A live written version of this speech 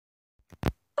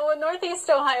So a Northeast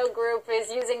Ohio group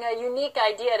is using a unique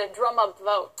idea to drum up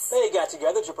votes. They got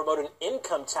together to promote an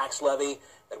income tax levy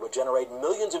that would generate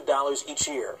millions of dollars each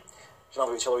year.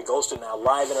 Channel 3's Hilary Golston now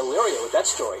live in Elyria with that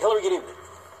story. Hilary, good evening.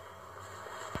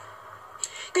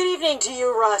 Good evening to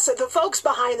you, Russ. The folks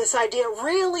behind this idea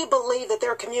really believe that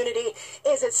their community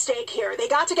is at stake here. They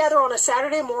got together on a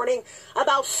Saturday morning,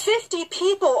 about 50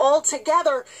 people all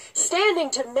together, standing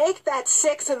to make that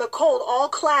 6 in the cold, all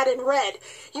clad in red.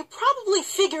 You probably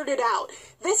figured it out.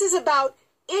 This is about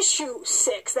issue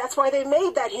 6. That's why they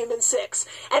made that human 6.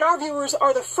 And our viewers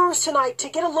are the first tonight to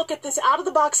get a look at this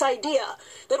out-of-the-box idea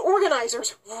that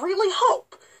organizers really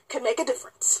hope can make a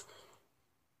difference.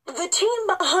 The team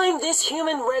behind this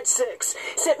human red 6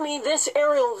 sent me this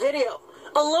aerial video.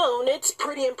 Alone, it's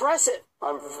pretty impressive.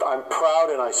 I'm proud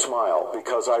and I smile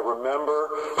because I remember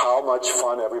how much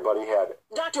fun everybody had.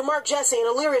 Dr. Mark Jesse, an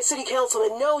Elyria City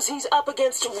Councilman, knows he's up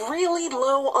against really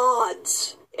low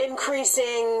odds.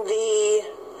 Increasing the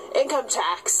income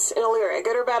tax in Elyria.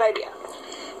 Good or bad idea?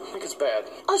 I think it's bad.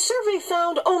 A survey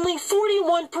found only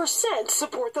 41%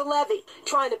 support the levy.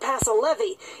 Trying to pass a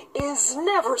levy is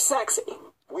never sexy.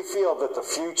 We feel that the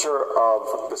future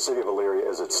of the city of Elyria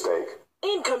is at stake.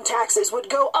 Income taxes would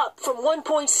go up from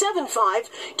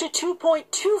 1.75 to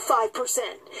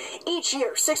 2.25%. Each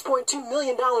year, $6.2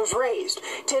 million raised,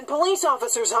 10 police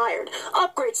officers hired,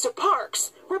 upgrades to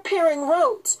parks, repairing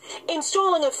roads,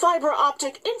 installing a fiber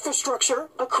optic infrastructure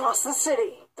across the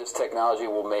city. This technology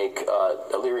will make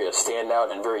Elyria stand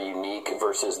out and very unique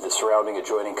versus the surrounding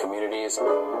adjoining communities.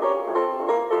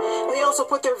 They also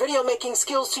put their video-making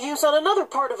skills to use on another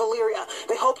part of Elyria.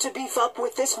 They hope to beef up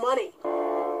with this money.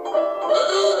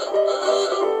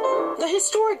 The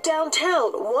historic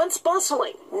downtown, once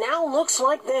bustling, now looks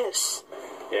like this.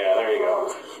 Yeah, there you go.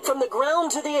 From the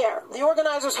ground to the air, the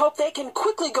organizers hope they can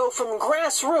quickly go from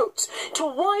grassroots to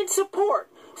wide support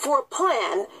for a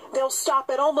plan they'll stop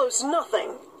at almost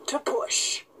nothing to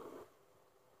push.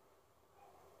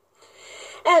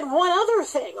 And one other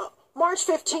thing. March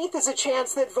 15th is a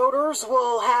chance that voters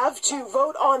will have to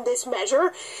vote on this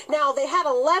measure. Now, they had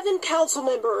 11 council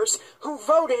members who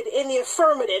voted in the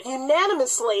affirmative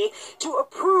unanimously to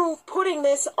approve putting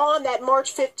this on that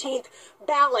March 15th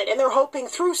ballot. And they're hoping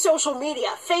through social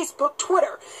media, Facebook,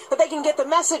 Twitter, that they can get the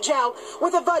message out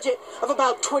with a budget of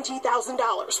about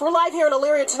 $20,000. We're live here in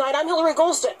Elyria tonight. I'm Hilary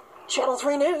Golston, Channel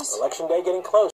 3 News. Election day getting close.